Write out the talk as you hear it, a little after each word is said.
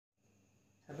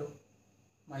Hello,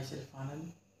 myself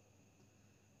Anand,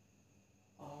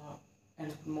 and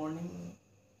good morning.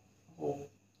 Hope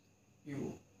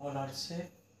you all are safe.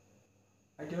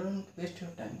 I don't waste your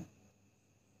time.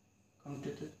 Come to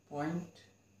the point.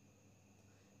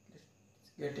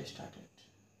 Let's get started.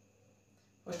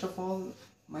 First of all,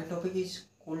 my topic is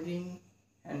cold drink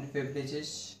and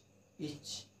beverages,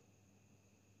 each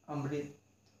Amrit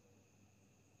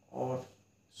or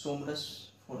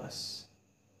Somras for us.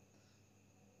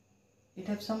 It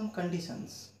have some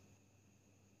conditions.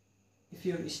 If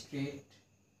your street,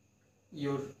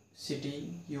 your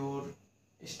city, your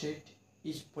state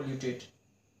is polluted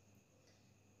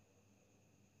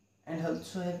and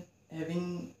also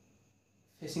having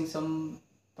facing some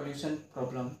pollution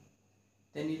problem,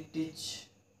 then it is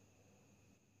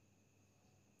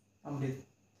Amrit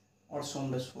or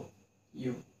Somras for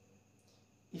you.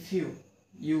 If you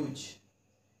use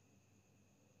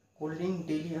cold drink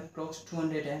daily approx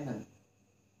 200 ml,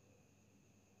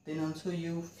 then also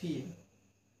you feel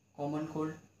common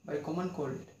cold. By common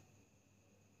cold,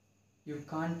 you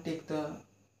can't take the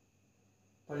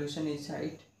pollution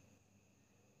inside,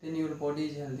 then your body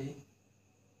is healthy.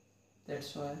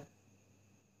 That's why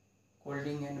cold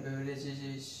drink and beverages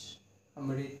is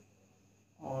Amrit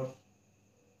or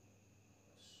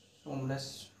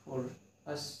Somras for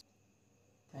us.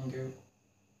 Thank you.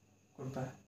 Goodbye.